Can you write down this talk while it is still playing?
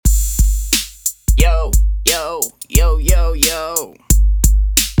Yo, yo, yo, yo, yo.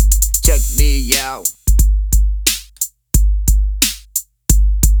 Check me out.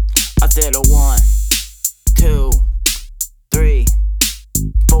 I said a 1, 2, 3,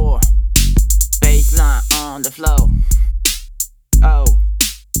 4. Baseline on the flow. Oh,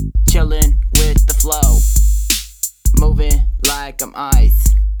 chillin' with the flow. Moving like I'm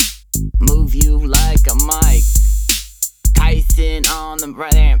ice. Move you like a mic. Tyson on the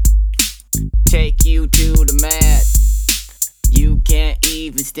ramp. Take you to the mat. You can't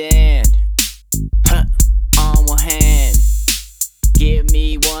even stand. Huh, on one hand. Give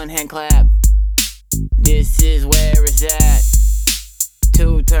me one hand clap. This is where it's at.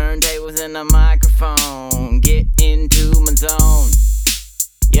 2 turntables and a microphone. Get into my zone.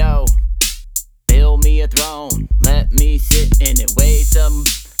 Yo, build me a throne. Let me sit in it. Weigh some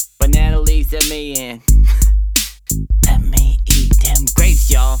banana leaves at me in. Let me eat them grapes,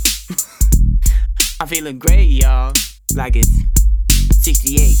 y'all. I'm feeling great, y'all. Like it's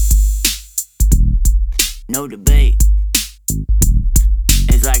 68. No debate.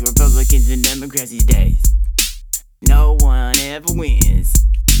 It's like Republicans and Democrats these days. No one ever wins.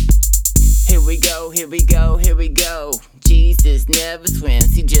 Here we go, here we go, here we go. Jesus never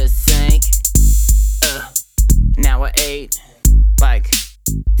swims, he just sank. Now I 8, like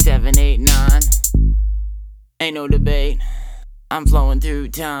 7, 8, 9. Ain't no debate. I'm flowing through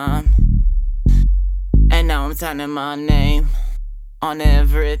time. And now I'm signing my name on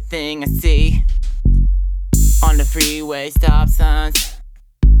everything I see. On the freeway, stop signs,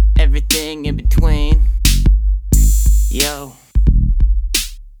 everything in between. Yo,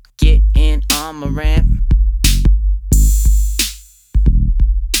 get in on my ramp.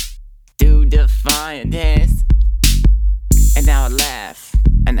 Do defiant dance. And now I laugh,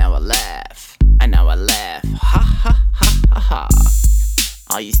 and now I laugh, and now I laugh. Ha ha ha ha ha.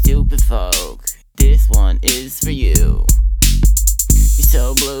 All you stupid folk, this one is for you. You're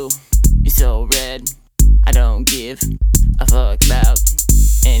so blue, you're so red. I don't give a fuck about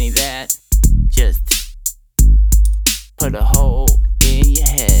any of that. Just put a hole in your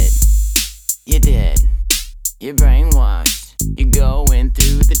head. You're dead, you're brainwashed. You're going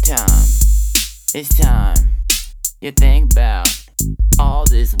through the time. It's time you think about all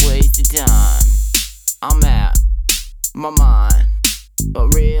this wasted time. I'm out my mind,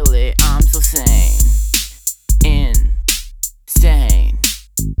 but really I'm so sane. Insane.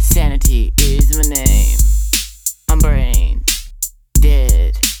 Sanity is my name. I'm brain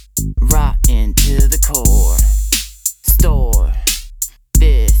dead, rotten to the core. Store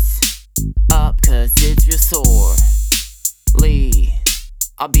this up cause it's real sore. Lee,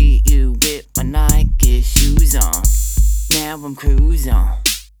 I'll beat you with my Nike shoes on. Now I'm cruising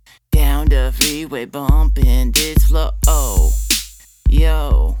down the freeway, bumping this flow.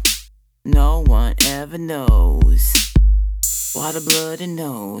 Yo, no one ever knows why the bloody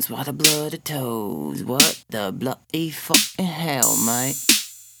nose, why the bloody toes. What the bloody fucking hell, mate?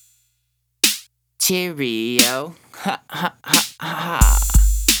 Cheerio, ha ha ha ha ha.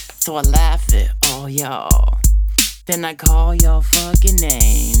 So I laugh at all y'all, then I call y'all fucking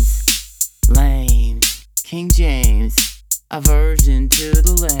names. Lame, King James, aversion to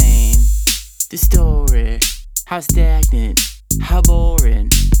the lame. The story, how stagnant, how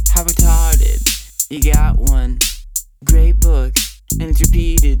boring, how retarded. You got one great book, and it's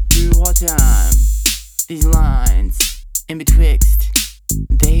repeated through all time. These lines, in betwixt,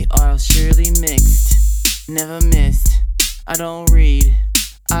 they are surely mixed, never missed. I don't read,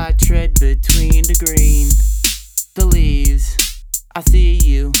 I tread between the green. The leaves, I see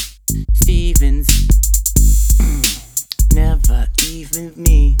you, Stevens. Never even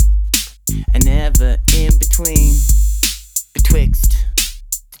me, and never in between. Betwixt,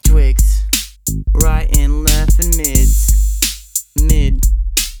 right and left and mid.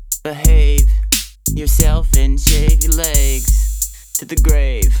 Behave yourself and shave your legs to the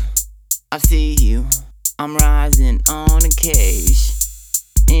grave. I see you, I'm rising on a cage.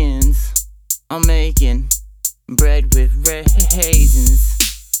 Ends, I'm making bread with raisins.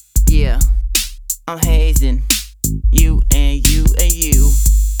 Yeah, I'm hazing you and you and you.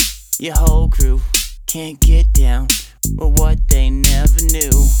 Your whole crew can't get down with what they never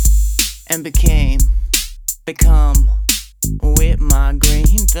knew and become with my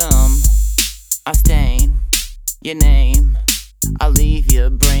green thumb. I stain your name, I leave your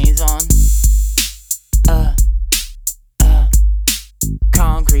brains on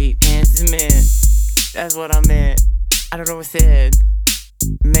concrete and cement. That's what I meant. I don't know what I said.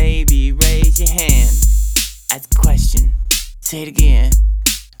 Maybe raise your hand. Ask a question. Say it again.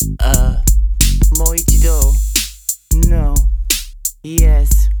 Moichido. No.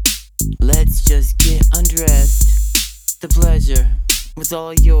 Yes. Let's just get undressed. The pleasure was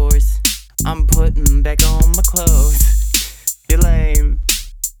all yours. I'm putting back on my clothes. You're lame,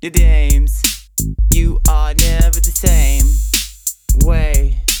 you're dames. You are never the same.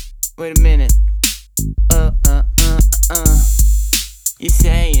 Wait a minute. You're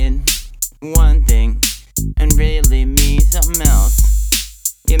saying one thing and really mean something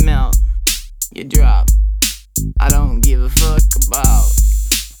else. You melt, you drop. I don't give a fuck about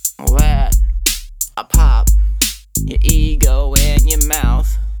that. I pop your ego and your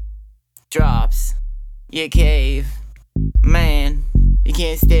mouth drops. You cave, man. You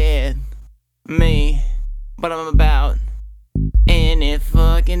can't stand me, but I'm about any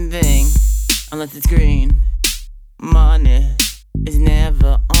fucking thing unless it's green. Money is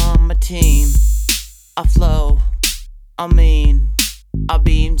never on my team. I flow, I mean, I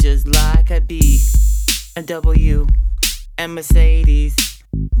beam just like I be a W and Mercedes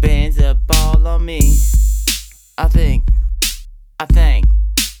Benz up all on me. I think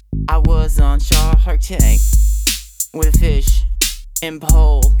I was on Shark Tank with a fish in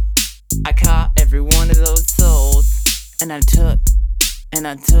pole. I caught every one of those souls, and I took,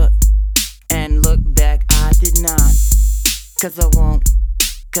 and look back, I did not. Cause I won't,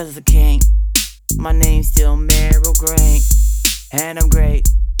 cause I can't. My name's still Merrill Grank, and I'm great,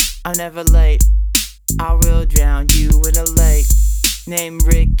 I'm never late. I will drown you in a lake named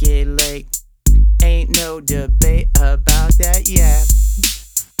Ricky Lake. Ain't no debate about that, yeah.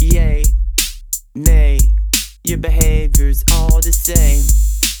 Yay, nay, your behavior's all the same.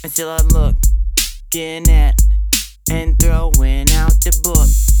 Until I'm looking at and throwing out the book.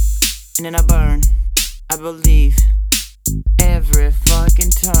 And then I burn, I believe, every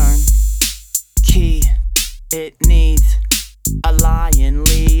fucking turn. Key, it needs a lion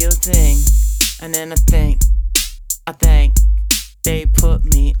Leo thing. And then I think they put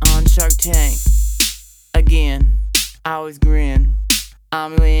me on Shark Tank. Again, I always grin,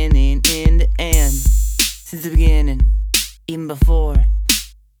 I'm winning in the end. Since the beginning, even before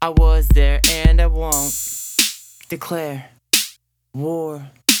I was there, and I won't declare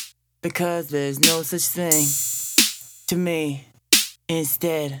war, because there's no such thing to me.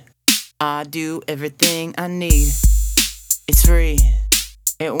 Instead, I do everything I need. It's free,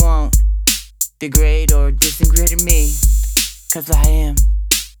 it won't degrade or disintegrate me, cause I am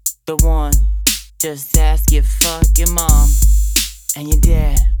the one. Just ask your fucking mom and your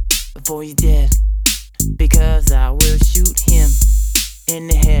dad before you're dead, because I will shoot him in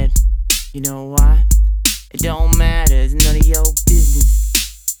the head. You know why? It don't matter, it's none of your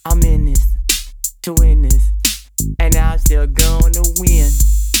business. I'm in this to win this, and I'm still gonna win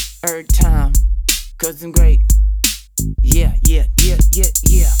every time, cause I'm great. Yeah.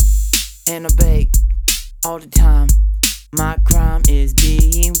 And I bake all the time. My crime is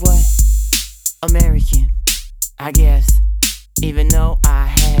being what? American, I guess. Even though I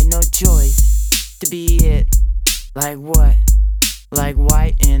had no choice to be it. Like what? Like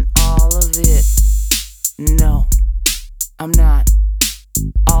white and all of it. No, I'm not.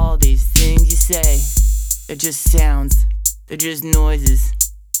 All these things you say, they're just sounds, they're just noises.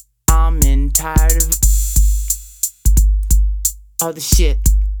 I'm tired of all the shit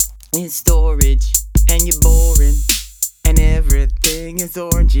in storage, and you're boring, and everything is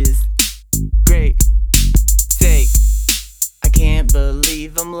oranges. Great sake, I can't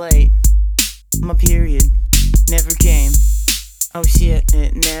believe I'm late. My period never came. Oh shit,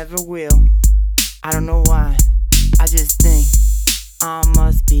 it never will. I don't know why, I just think I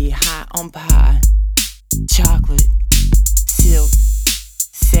must be high on pie. Chocolate, silk,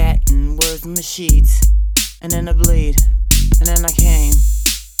 satin was my sheets. And then I bleed, and then I came.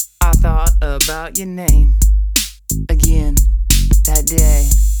 I thought about your name again that day.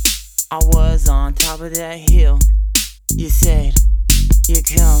 I was on top of that hill. You said you'd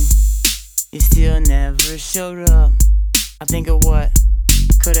come, you still never showed up. I think of what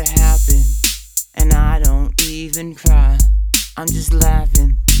could have happened, and I don't even cry. I'm just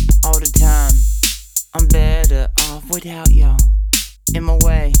laughing all the time. I'm better off without y'all in my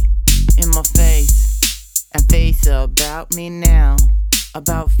way, in my face, and face about me now.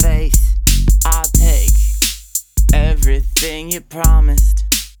 About face, I'll take everything you promised,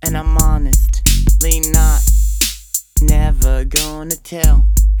 and I'm honestly not never gonna tell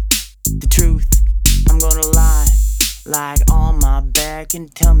the truth. I'm gonna lie on my back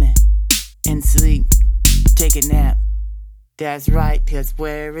and tummy and sleep, take a nap. That's right, cause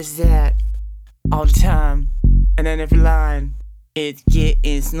where is that? All the time, and then every line, it's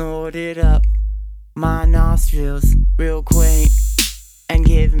getting snorted up my nostrils real quaint, and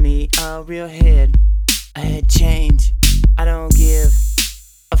give me a real head change. I don't give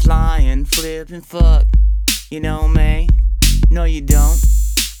a flying flip and fuck. You know me? No, you don't.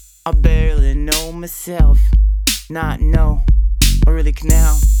 I barely know myself. Not know, or really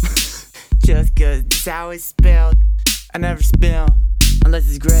canal. Just cause it's how it's spelled. I never spell unless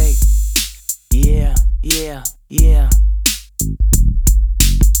it's great. Yeah, yeah, yeah.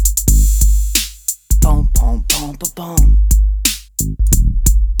 Boom, boom, boom, boom, boom.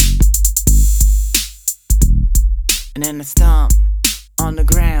 And then I stomp on the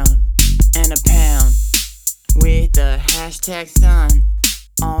ground and a pound with the hashtag sun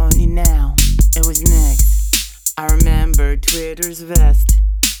on you now. It was next. I remember Twitter's vest.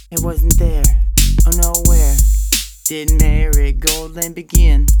 It wasn't there, oh nowhere. Did Marigold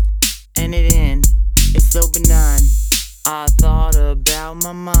begin and it end? It's so benign. I thought about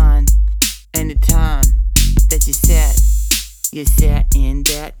my mind and the time that you sat in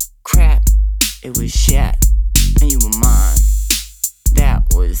that crap. It was shat and you were mine. That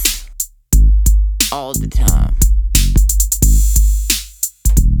was all the time.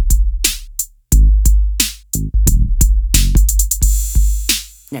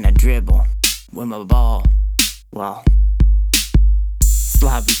 Then I dribble with my ball while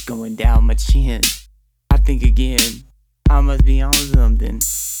slob is going down my chin. I think again, I must be on something.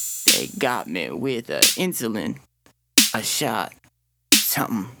 They got me with insulin, a shot,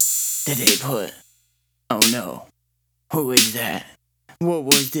 something that they put. Oh no, who is that? What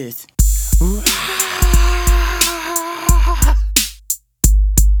was this?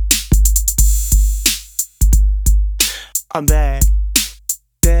 I'm back,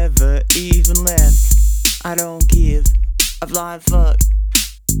 never even left. I don't give a blind fuck.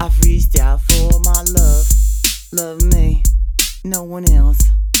 I freestyle for my love. Love me, no one else.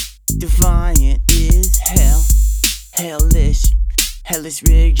 Defiant is hell. Hellish,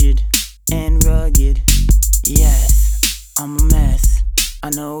 rigid, and rugged. Yes, I'm a mess. I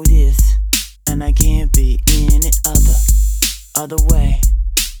know this, and I can't be in it other way.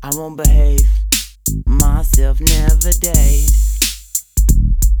 I won't behave myself, never days.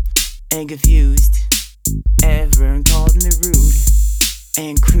 And confused, everyone called me rude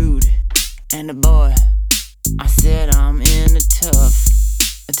and crude. And the boy, I said I'm in a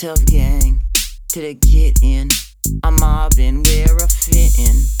tough gang to get in. I'm mobbing where I fit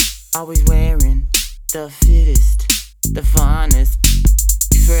in. Always wearing the fittest, the finest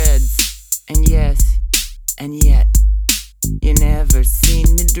shreds. And yes, and yet, you never seen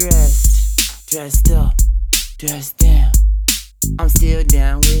me dressed up, dressed down. I'm still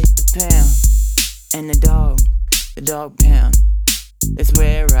down with the pound and the dog pound. That's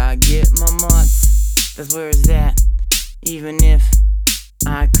where I get my mutts. That's where it's at. Even if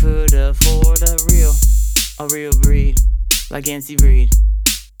I could afford a real breed, like NC Breed,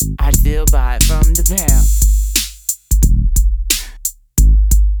 I'd still buy it from the pound.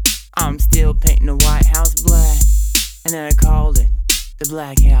 I'm still painting the White House black, and then I called it the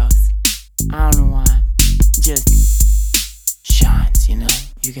Black House. I don't know why, it just shines, you know,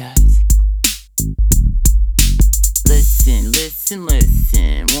 you guys.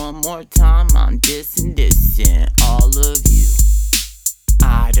 Listen, one more time, I'm dissing all of you.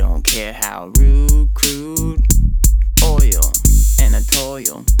 I don't care how rude, crude, oil, and a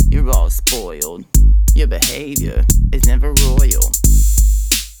toil. You're all spoiled, your behavior is never royal.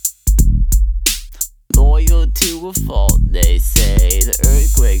 Loyal to a fault, they say. The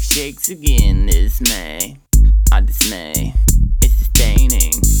earthquake shakes again this May. I dismay, it's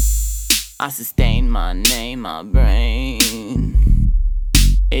sustaining. I sustain my name, my brain.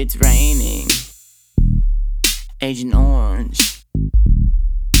 It's raining, Agent Orange,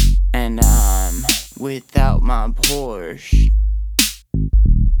 and I'm without my Porsche.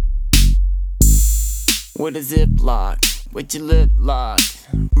 With a Ziploc, with your lip locked,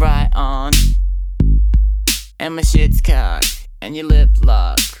 right on. And my shit's cocked, and your lip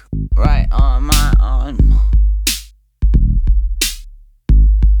locked, right on my arm.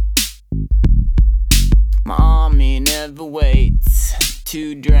 My army never waits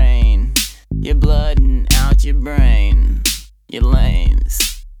to drain your blood and out your brain. You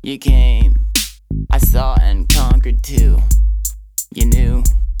lames, you came, I saw and conquered too. You knew,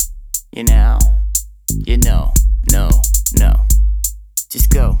 you now, you know, no. Just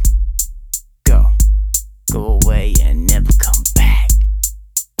go away and never come back.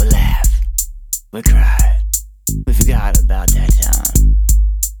 We laugh, we cry, we forgot about that time.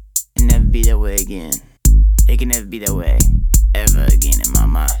 And never be that way again. It can never be that way ever again in my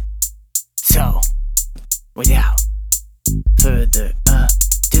mind. So, without further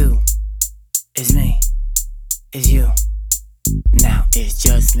ado, it's me, it's you, now it's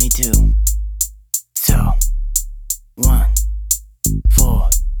just me too. So, 1, 4,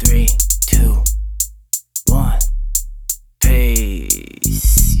 3, 2.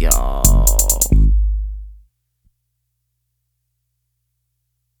 y'all.